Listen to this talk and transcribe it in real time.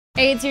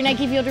Hey, it's your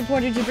Nike Field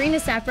Reporter, Jabrina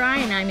Safrai,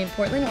 and I'm in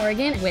Portland,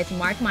 Oregon with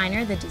Mark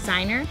Miner, the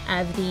designer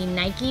of the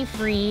Nike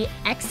Free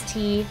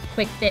XT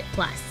Quick Fit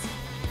Plus.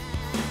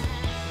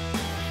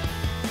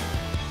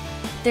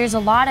 There's a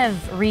lot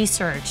of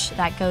research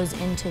that goes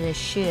into this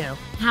shoe.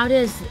 How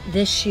does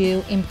this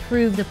shoe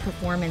improve the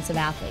performance of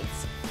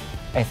athletes?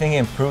 I think it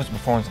improves the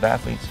performance of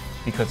athletes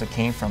because it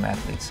came from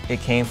athletes. It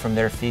came from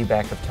their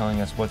feedback of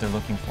telling us what they're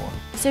looking for.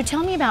 So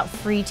tell me about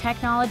Free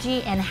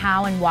technology and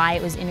how and why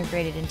it was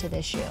integrated into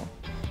this shoe.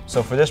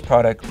 So for this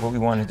product, what we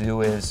want to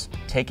do is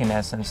take in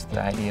essence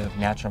the idea of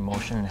natural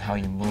motion and how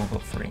you move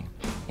with Free.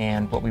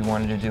 And what we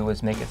wanted to do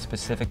was make it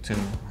specific to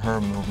her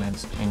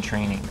movements in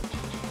training.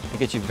 It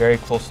gets you very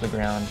close to the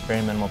ground, very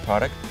minimal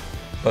product.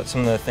 But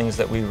some of the things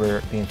that we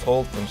were being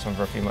told from some of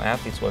our female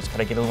athletes was,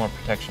 could I get a little more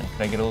protection?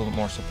 Could I get a little bit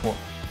more support?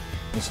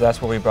 And so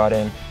that's where we brought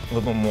in a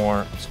little bit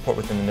more support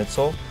within the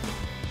midsole.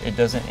 It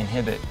doesn't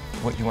inhibit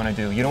what you want to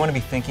do. You don't want to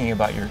be thinking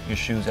about your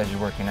shoes as you're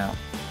working out.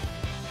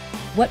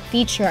 What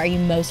feature are you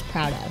most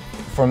proud of?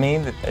 For me,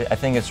 I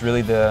think it's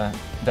really the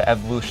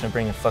evolution of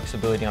bringing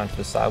flexibility onto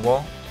the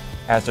sidewall.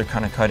 As they're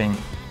kind of cutting,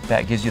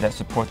 that gives you that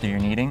support that you're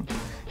needing.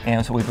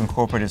 And so we've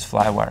incorporated is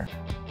Flywire.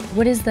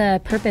 What is the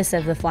purpose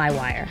of the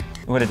Flywire?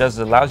 What it does is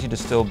it allows you to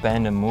still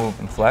bend and move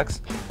and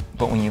flex,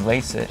 but when you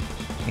lace it,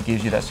 it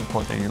gives you that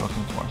support that you're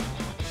looking for.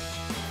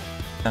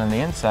 And on the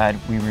inside,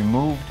 we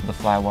removed the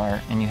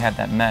Flywire and you have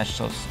that mesh,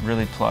 so it's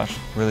really plush,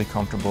 really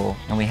comfortable.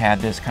 And we had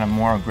this kind of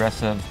more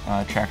aggressive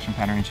traction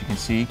pattern, as you can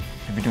see.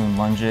 If you're doing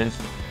lunges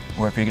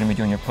or if you're going to be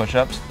doing your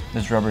push-ups,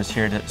 this rubber is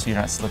here so you're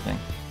not slipping.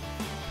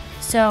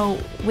 So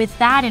with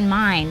that in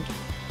mind,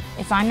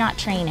 if I'm not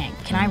training,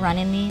 can I run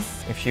in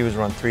these? If she was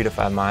run 3 to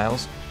 5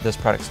 miles, this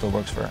product still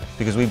works for her.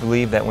 Because we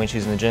believe that when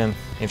she's in the gym,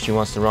 if she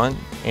wants to run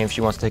and if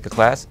she wants to take a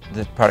class,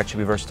 the product should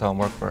be versatile and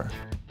work for her.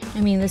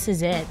 I mean, this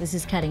is it. This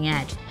is cutting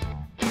edge.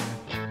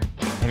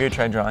 Have you ever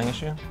tried drawing a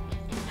shoe?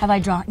 Have I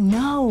drawn?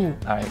 No.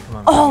 All right, come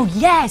on. Oh,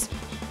 yes.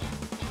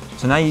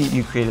 So now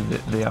you created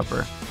the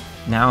upper.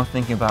 Now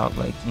think about,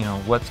 like, you know,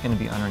 what's going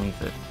to be underneath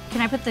it.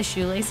 Can I put the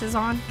shoelaces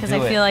on? Because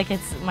I feel like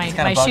it's my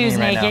shoes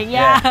right naked.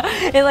 now.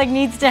 Yeah. It like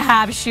needs to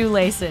have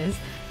shoelaces.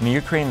 I mean,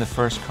 you're creating the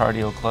first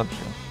cardio club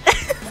shoe.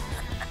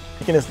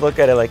 You can just look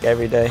at it like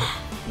every day.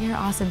 You're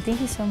awesome.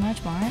 Thank you so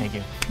much, Mark. Thank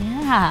you.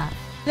 Yeah.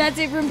 That's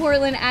it from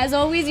Portland. As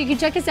always, you can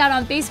check us out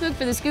on Facebook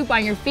for the scoop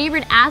on your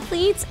favorite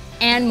athletes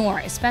and more,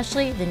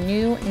 especially the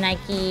new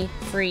Nike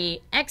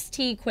Free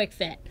XT Quick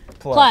Fit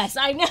Plus.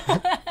 I know.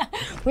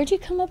 Where'd you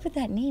come up with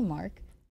that name, Mark?